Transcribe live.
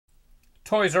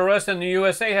Toys R Us in the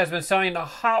USA has been selling the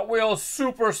Hot Wheels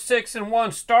Super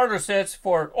 6-in-1 starter sets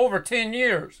for over 10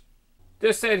 years.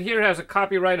 This set here has a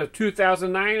copyright of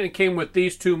 2009 and came with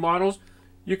these two models.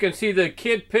 You can see the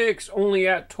Kid Picks Only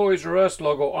at Toys R Us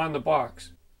logo on the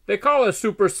box. They call it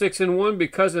Super 6-in-1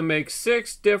 because it makes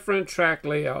 6 different track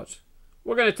layouts.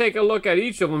 We're going to take a look at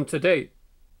each of them today.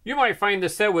 You might find the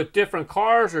set with different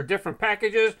cars or different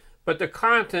packages, but the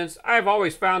contents I've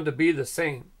always found to be the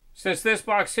same. Since this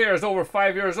box here is over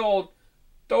 5 years old,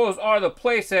 those are the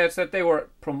play sets that they were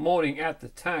promoting at the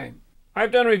time.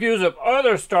 I've done reviews of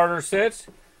other starter sets.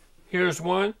 Here's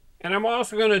one. And I'm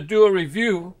also going to do a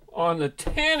review on the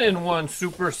 10-in-1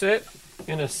 Super set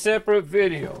in a separate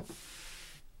video.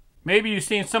 Maybe you've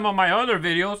seen some of my other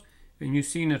videos and you've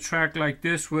seen a track like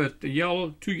this with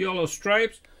the two yellow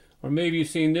stripes. Or maybe you've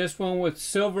seen this one with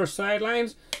silver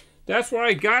sidelines. That's where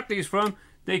I got these from.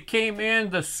 They came in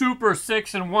the Super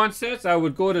 6-in-1 sets. I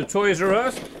would go to Toys R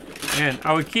Us and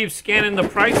I would keep scanning the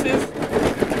prices.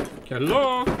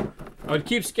 Hello? I would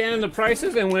keep scanning the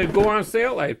prices, and when it'd go on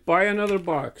sale, I'd buy another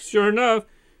box. Sure enough,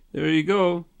 there you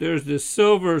go. There's the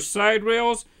silver side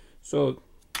rails. So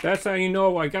that's how you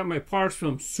know I got my parts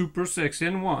from Super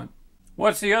 6-in-1.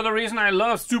 What's the other reason I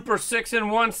love Super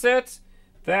 6-in-1 sets?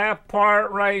 That part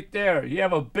right there. You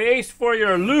have a base for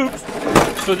your loops,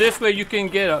 so this way you can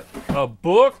get a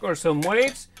book or some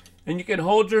weights and you can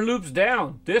hold your loops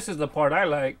down. This is the part I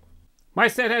like. My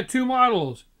set had two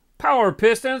models. Power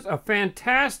Pistons, a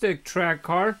fantastic track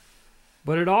car,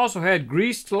 but it also had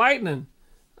greased Lightnin.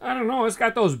 I don't know, it's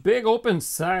got those big open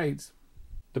sides.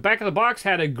 The back of the box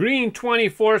had a green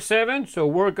 24/7, so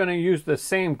we're going to use the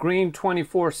same green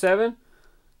 24/7.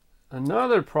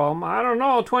 Another problem, I don't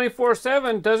know,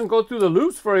 24/7 doesn't go through the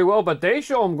loops very well, but they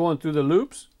show them going through the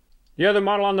loops. The other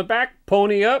model on the back,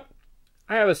 Pony Up.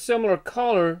 I have a similar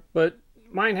color, but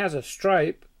mine has a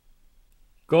stripe.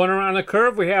 Going around the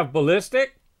curve, we have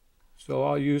Ballistic, so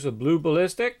I'll use a blue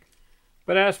Ballistic.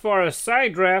 But as far as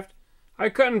side draft, I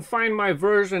couldn't find my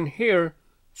version here,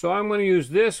 so I'm going to use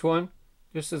this one.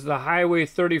 This is the Highway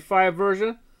 35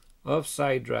 version of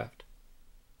side draft.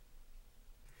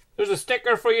 There's a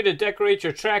sticker for you to decorate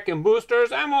your track and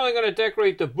boosters. I'm only going to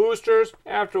decorate the boosters.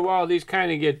 After a while, these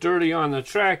kind of get dirty on the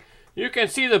track. You can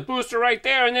see the booster right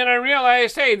there, and then I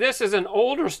realized, hey, this is an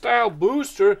older style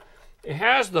booster. It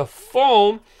has the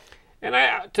foam, and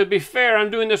to be fair,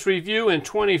 I'm doing this review in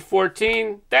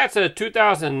 2014. That's a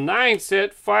 2009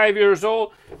 set, 5 years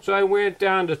old. So I went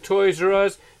down to Toys R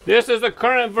Us. This is the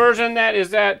current version that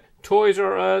is at Toys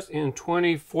R Us in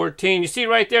 2014. You see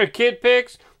right there, Kid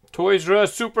Picks, Toys R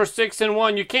Us Super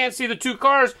 6-in-1. You can't see the two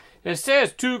cars. It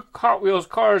says 2 Hot Wheels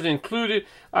cars included.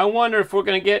 I wonder if we're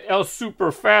going to get El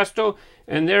Superfasto.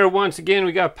 And there, once again,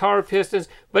 we got Power Pistons.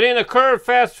 But in the curve,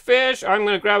 Fast Fish, I'm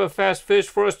going to grab a Fast Fish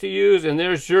for us to use. And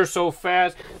there's You're So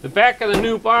Fast. The back of the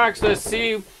new box, let's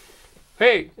see.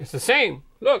 Hey, it's the same.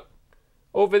 Look,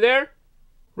 over there,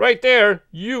 right there,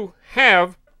 you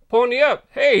have Pony Up.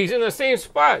 Hey, he's in the same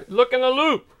spot. Look in the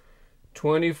loop.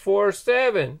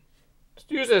 24/7. Let's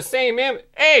use the same image.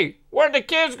 Hey, where'd the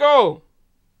kids go?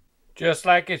 Just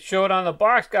like it showed on the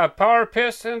box, got Power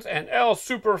Pistons and El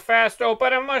Superfasto.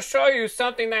 But I must show you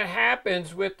something that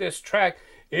happens with this track.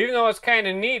 Even though it's kind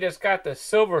of neat, it's got the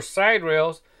silver side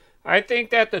rails. I think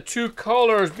that the two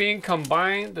colors being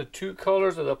combined, the two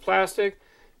colors of the plastic,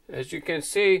 as you can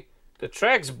see, the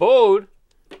track's bowed.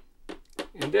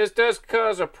 And this does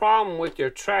cause a problem with your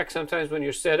track sometimes when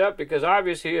you're set up, because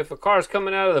obviously if a car's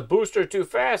coming out of the booster too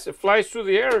fast, it flies through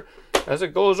the air as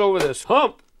it goes over this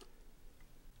hump.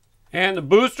 And the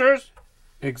boosters,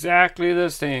 exactly the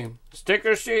same.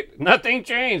 Sticker sheet, nothing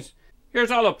changed. Here's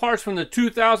all the parts from the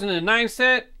 2009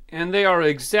 set, and they are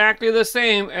exactly the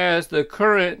same as the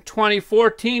current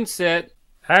 2014 set.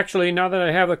 Actually, now that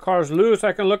I have the cars loose,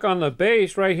 I can look on the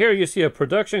base. Right here, you see a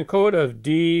production code of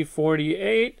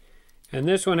D48. And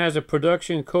this one has a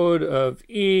production code of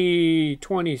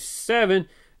E27.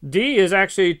 D is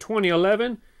actually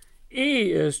 2011.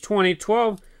 E is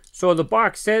 2012. So the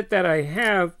box set that I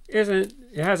have it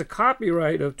has a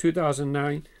copyright of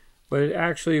 2009, but it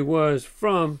actually was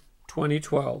from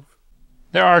 2012.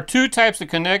 There are two types of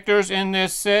connectors in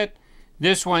this set.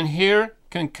 This one here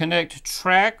can connect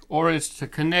track, or it's to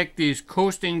connect these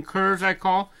coasting curves, I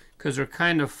call, because they're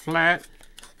kind of flat.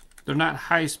 They're not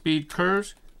high-speed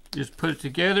curves. Just put it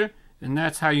together, and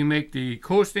that's how you make the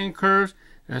coasting curves.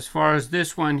 As far as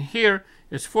this one here,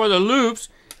 it's for the loops,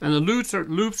 and the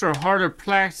loops are harder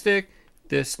plastic.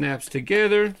 This snaps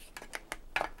together.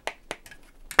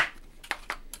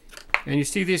 And you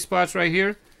see these spots right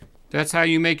here? That's how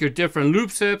you make your different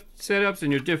loop setups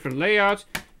and your different layouts.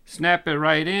 snap it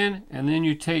right in, and then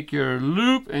you take your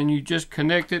loop and you just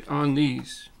connect it on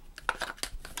these.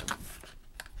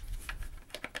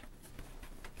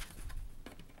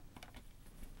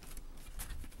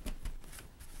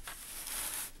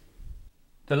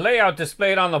 The layout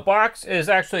displayed on the box is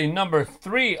actually number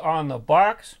 3 on the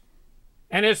box,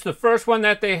 and it's the first one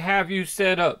that they have you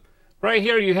set up. Right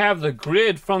here you have the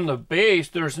grid from the base.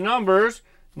 There's numbers,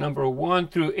 number 1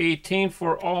 through 18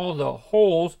 for all the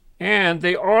holes, and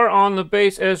they are on the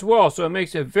base as well, so it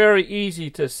makes it very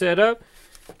easy to set up.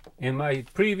 In my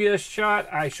previous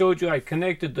shot, I showed you I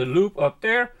connected the loop up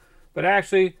there, but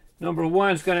actually number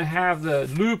 1 is going to have the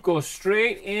loop go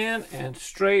straight in and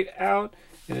straight out,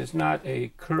 and it's not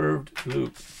a curved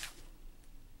loop.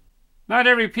 Not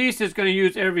every piece is going to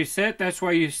use every set. That's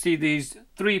why you see these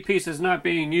 3 pieces not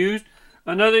being used.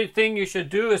 Another thing you should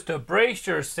do is to brace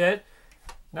your set.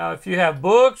 Now, if you have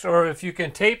books or if you can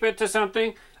tape it to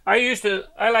something, I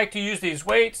like to use these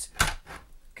weights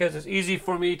because it's easy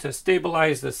for me to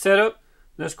stabilize the setup.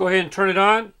 Let's go ahead and turn it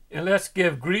on, and let's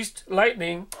give Greased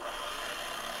Lightnin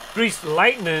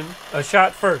a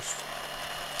shot first.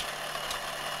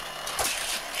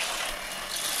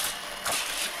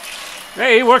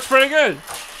 Hey, he works pretty good.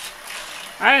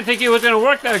 I didn't think he was going to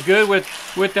work that good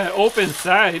with that open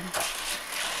side.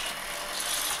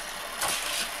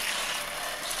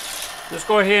 Let's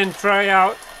go ahead and try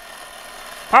out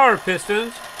power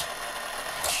pistons.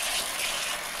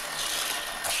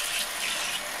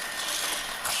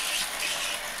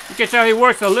 You can tell he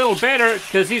works a little better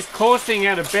because he's coasting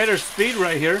at a better speed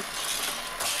right here.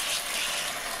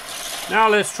 Now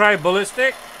let's try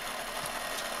ballistic.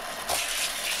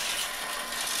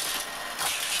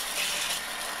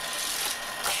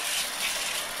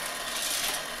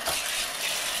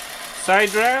 Side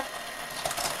draft,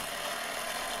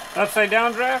 upside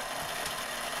down draft.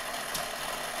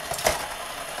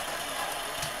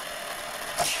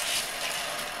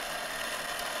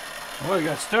 Oh, he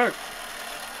got stuck.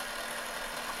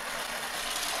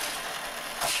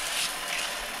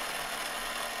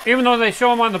 Even though they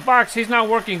show him on the box, he's not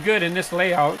working good in this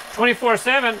layout.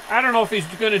 24/7, I don't know if he's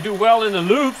going to do well in the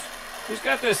loops. He's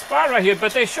got this spot right here,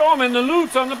 but they show him in the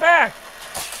loops on the back.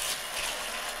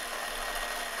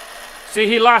 See,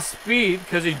 he lost speed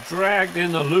because he dragged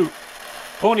in the loop.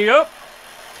 Pony up.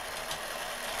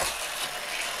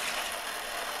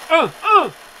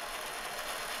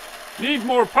 Need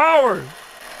more power.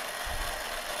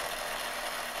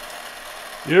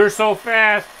 You're so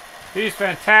fast. He's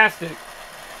fantastic.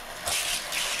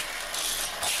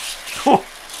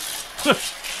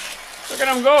 Look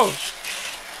at him go.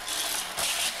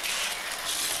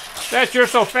 That's You're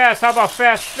So Fast. How about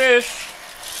Fast Fish?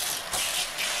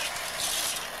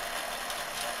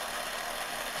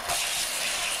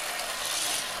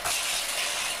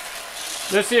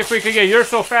 Let's see if we can get You're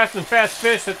So Fast and Fast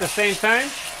Fish at the same time.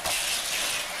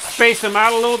 Space them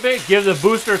out a little bit. Give the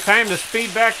booster time to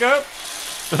speed back up.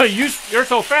 You're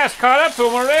So Fast caught up to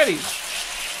him already.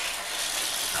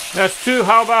 That's 2.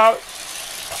 How about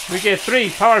we get 3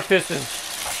 power pistons?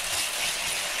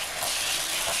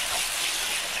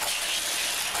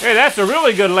 Hey, that's a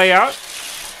really good layout.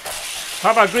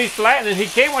 How about Greased Lightnin? He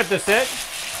came with the set.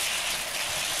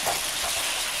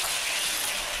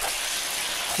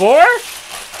 4?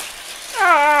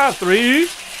 3.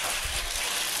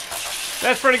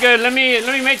 That's pretty good. Let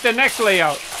me make the next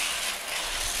layout.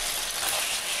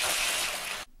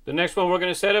 The next one we're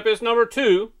going to set up is number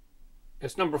 2.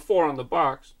 It's number 4 on the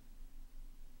box.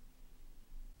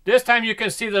 This time you can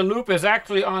see the loop is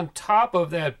actually on top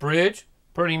of that bridge.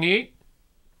 Pretty neat.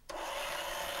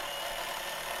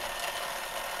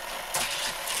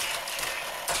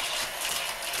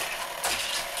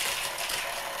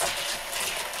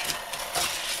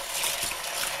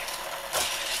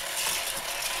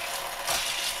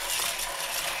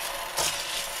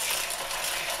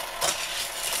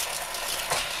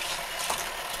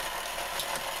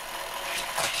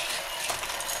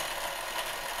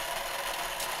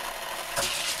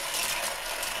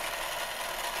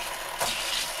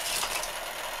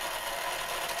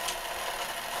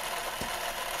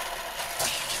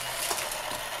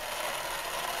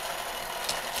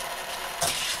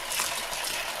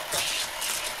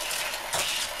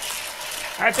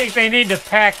 I think they need to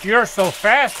pack You're So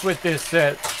Fast with this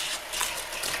set.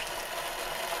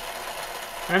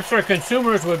 I'm sure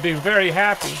consumers would be very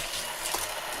happy.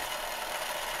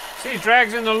 See, it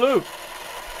drags in the loop.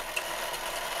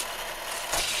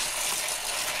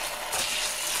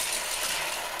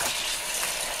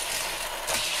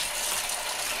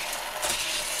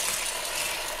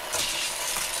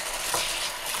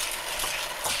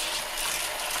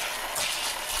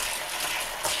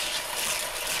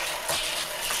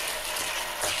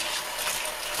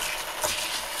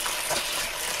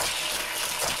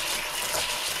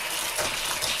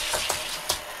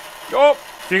 Oh,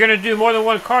 if you're going to do more than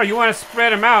one car, you want to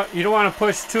spread them out. You don't want to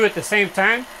push two at the same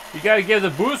time. You got to give the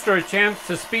booster a chance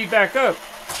to speed back up.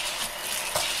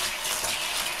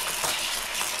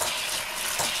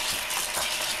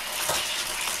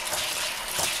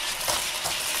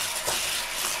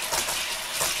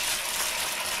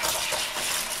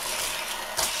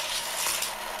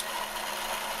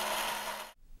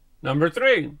 Number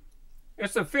 3.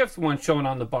 It's the 5th one shown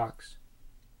on the box.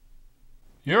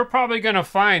 You're probably going to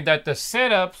find that the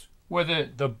setups where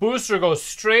the booster goes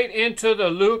straight into the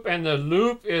loop and the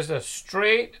loop is a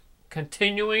straight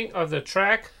continuing of the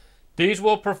track, these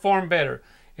will perform better.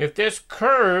 If this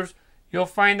curves, you'll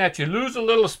find that you lose a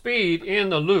little speed in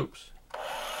the loops.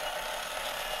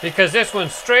 Because this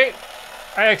one's straight,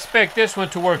 I expect this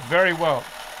one to work very well.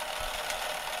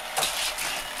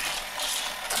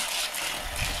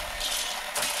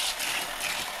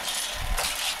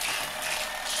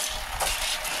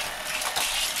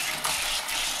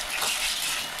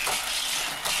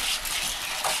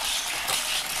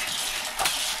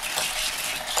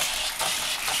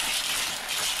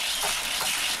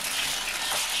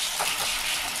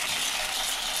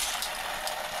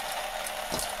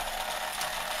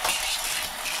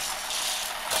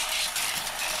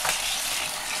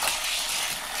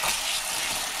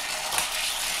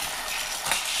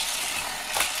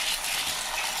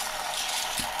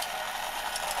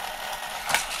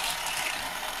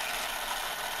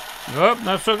 Nope,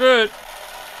 not so good.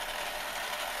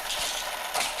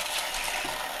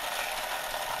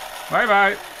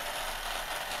 Bye-bye.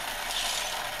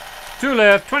 2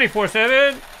 left,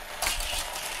 24/7.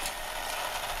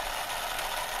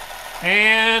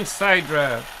 And side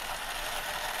drive.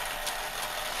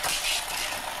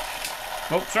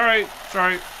 Oh, sorry,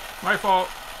 my fault.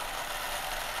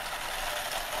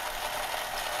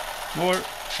 More.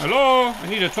 Hello, I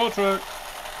need a tow truck.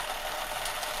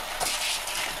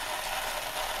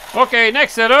 Okay,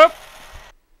 next setup.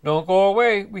 Don't go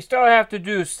away. We still have to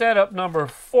do setup number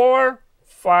 4,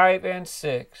 5, and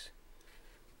 6.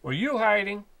 Were you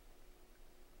hiding?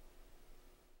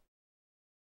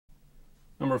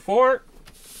 Number 4.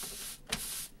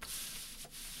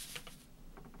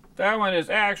 That one is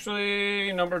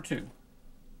actually number 2.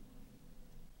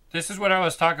 This is what I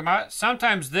was talking about.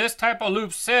 Sometimes this type of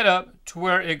loop setup to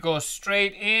where it goes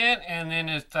straight in and then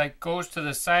it like goes to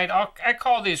the side. I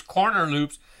call these corner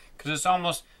loops because it's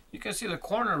almost, you can see the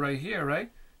corner right here, right?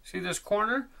 See this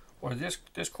corner? Or this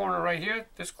corner right here,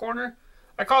 this corner?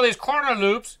 I call these corner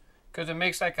loops because it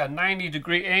makes like a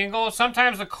 90-degree angle.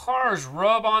 Sometimes the cars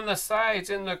rub on the sides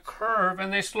in the curve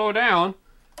and they slow down.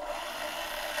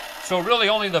 So really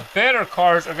only the better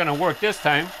cars are gonna work this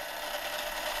time.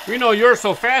 We know You're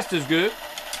So Fast is good.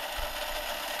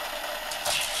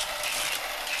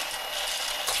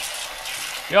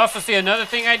 You also see another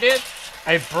thing I did?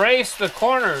 I braced the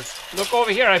corners. Look over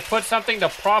here, I put something to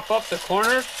prop up the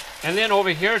corners. And then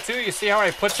over here too, you see how I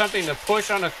put something to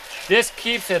push on the... This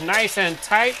keeps it nice and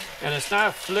tight and it's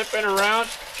not flipping around.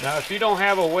 Now if you don't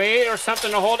have a weight or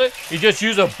something to hold it, you just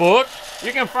use a book.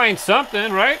 You can find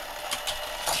something, right?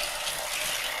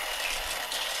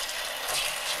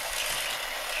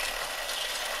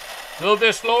 A little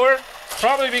bit slower,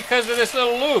 probably because of this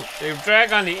little loop. They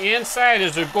drag on the inside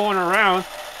as they're going around.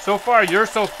 So far, You're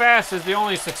So Fast is the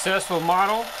only successful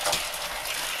model.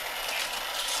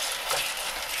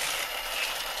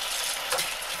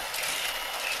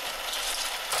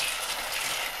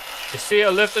 You see it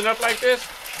lifting up like this?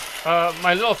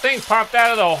 My little thing popped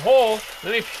out of the hole.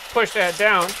 Let me push that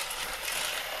down.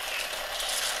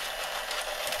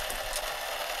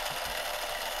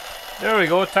 There we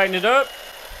go, tighten it up.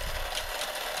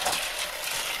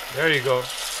 There you go.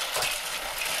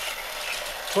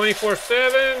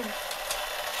 24/7.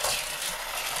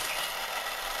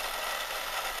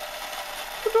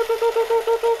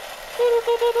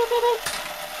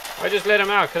 I just let him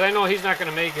out because I know he's not going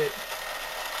to make it.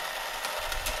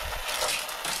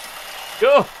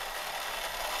 Go!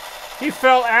 He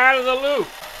fell out of the loop.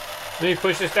 Let me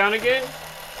push this down again.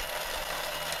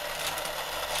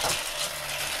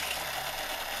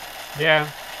 Yeah.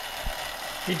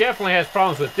 He definitely has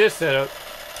problems with this setup.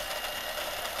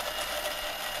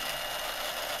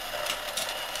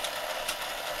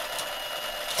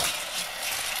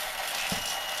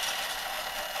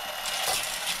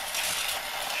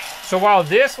 So while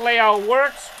this layout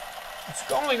works,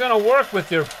 it's only going to work with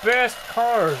your best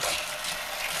cars.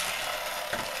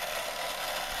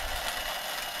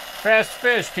 Fast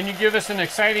Fish, can you give us an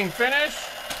exciting finish?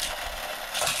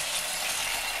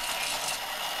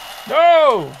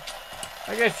 No!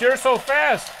 I guess You're So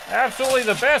Fast. Absolutely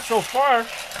the best so far.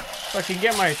 If I can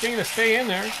get my thing to stay in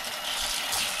there.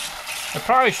 I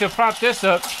probably should prop this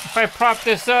up. If I prop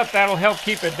this up, that'll help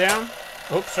keep it down.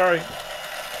 Oops, sorry.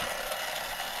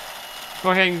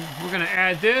 Go ahead and we're gonna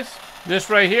add this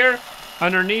right here,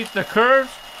 underneath the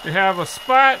curves. We have a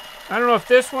spot. I don't know if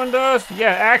this one does.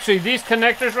 Yeah, actually these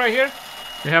connectors right here,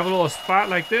 they have a little spot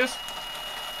like this.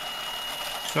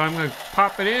 So I'm gonna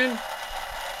pop it in.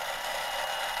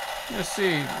 Let's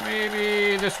see,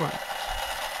 maybe this one.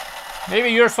 Maybe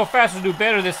your Superfasto will do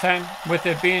better this time with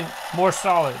it being more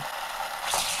solid.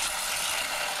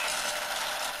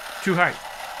 Too high.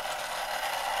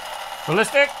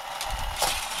 Ballistic.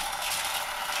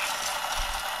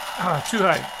 Ah, too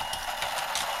high.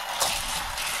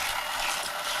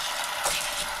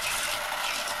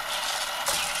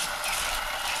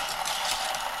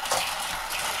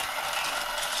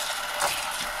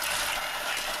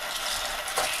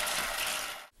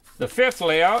 The fifth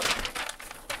layout.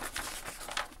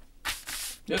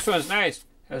 This one's nice.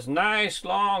 Has nice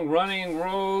long running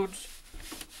roads.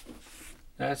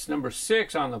 That's number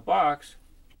 6 on the box.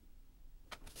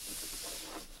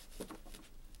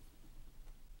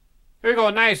 Here we go,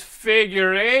 nice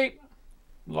figure 8.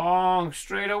 Long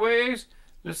straightaways.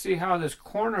 Let's see how this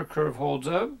corner curve holds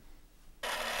up.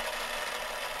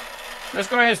 Let's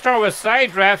go ahead and start with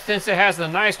side draft since it has the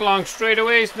nice long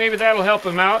straightaways. Maybe that'll help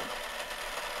him out.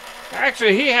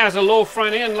 Actually, he has a low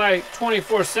front end like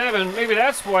 24/7. Maybe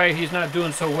that's why he's not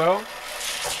doing so well.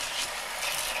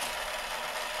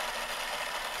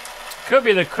 Could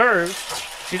be the curves.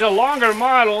 He's a longer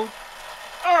model.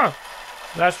 Oh,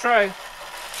 let's try.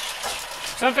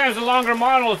 Sometimes the longer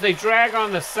models, they drag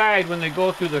on the side when they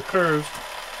go through the curves.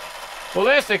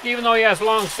 Ballistic, even though he has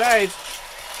long sides,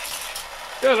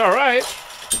 does all right.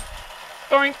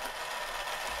 Doink.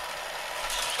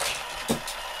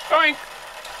 Doink.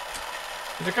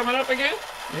 Is it coming up again?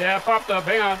 Yeah, it popped up.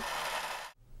 Hang on.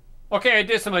 Okay, I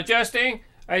did some adjusting.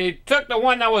 I took the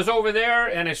one that was over there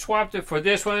and I swapped it for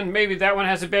this one. Maybe that one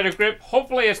has a better grip.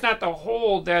 Hopefully it's not the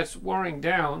hole that's wearing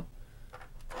down.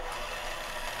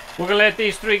 We're going to let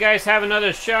these 3 guys have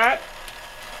another shot.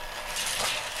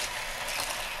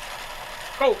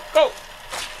 Go, go.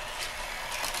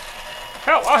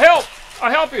 Help, I'll help.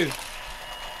 I'll help you.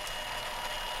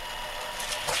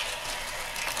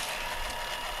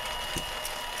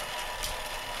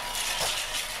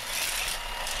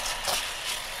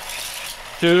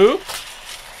 Two,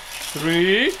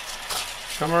 3,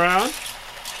 come around,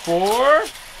 4,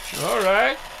 all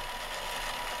right.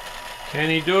 Can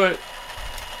he do it?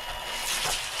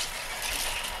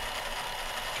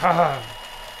 Ah.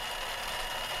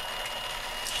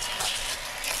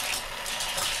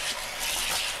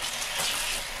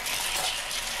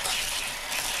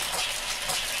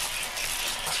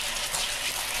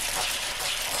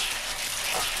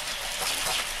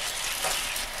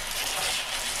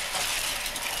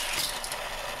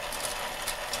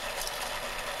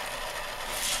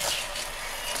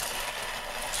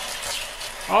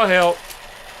 I'll help.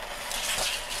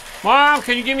 Mom,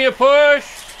 can you give me a push?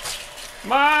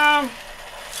 Mom!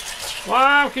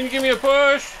 Mom, can you give me a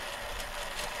push?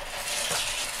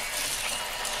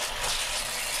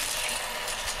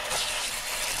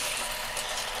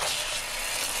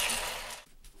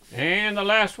 And the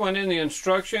last one in the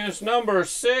instructions, number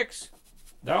 6.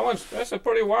 That's a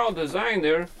pretty wild design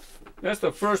there. That's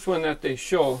the first one that they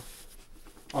show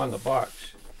on the box.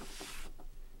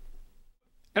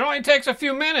 It only takes a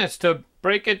few minutes to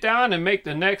break it down and make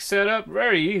the next setup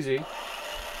very easy.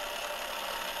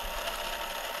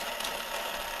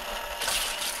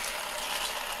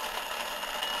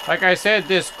 Like I said,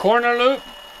 this corner loop,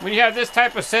 when you have this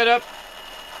type of setup,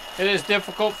 it is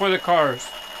difficult for the cars.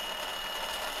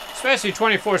 Especially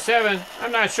 24/7.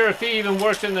 I'm not sure if he even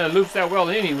works in the loops that well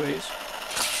anyways.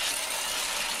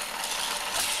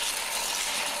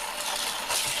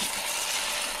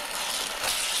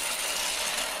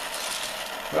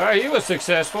 Well, he was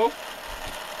successful.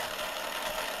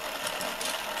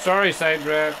 Sorry, side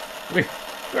draft. We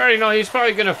already know he's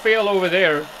probably going to fail over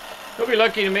there. He'll be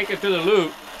lucky to make it to the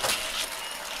loop.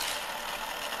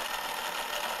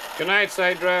 Good night,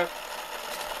 side draft.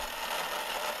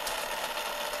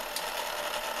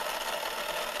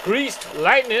 Greased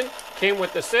Lightnin came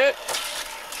with the set.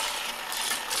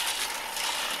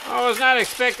 I was not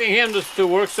expecting him to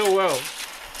work so well.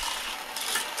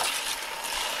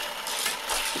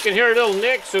 You can hear a little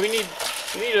nick, so we need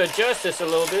to adjust this a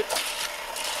little bit.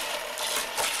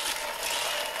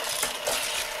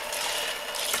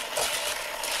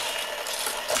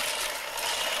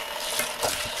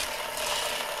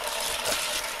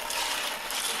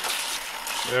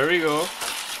 There we go.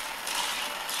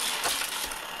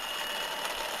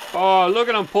 Oh, look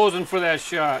at him posing for that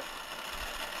shot.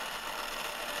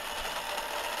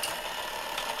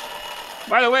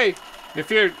 By the way, if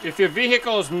your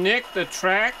vehicle's nicked the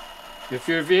track, if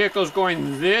your vehicle's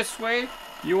going this way,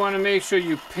 you want to make sure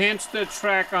you pinch the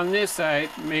track on this side,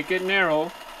 make it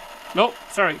narrow. Nope,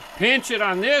 sorry, pinch it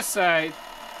on this side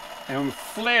and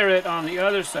flare it on the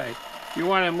other side. You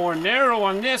want it more narrow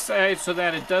on this side so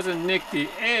that it doesn't nick the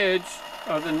edge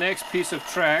of the next piece of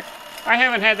track. I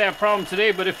haven't had that problem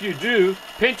today, but if you do,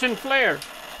 pinch and flare.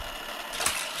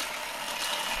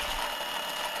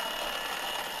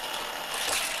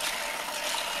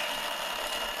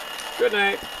 Good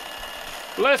night.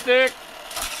 Ballistic.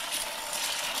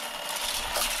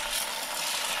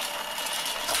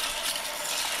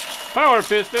 Power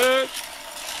piston.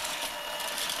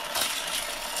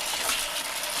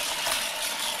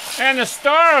 And the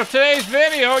star of today's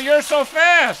video, You're So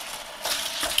Fast.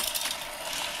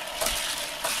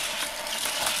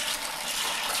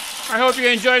 I hope you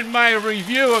enjoyed my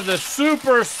review of the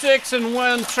Super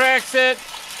 6-in-1 track set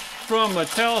from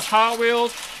Mattel's Hot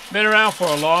Wheels. Been around for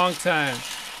a long time.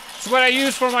 It's what I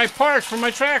use for my parts, for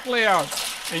my track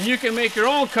layouts. And you can make your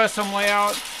own custom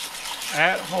layout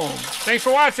at home. Thanks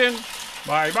for watching.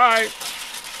 Bye-bye.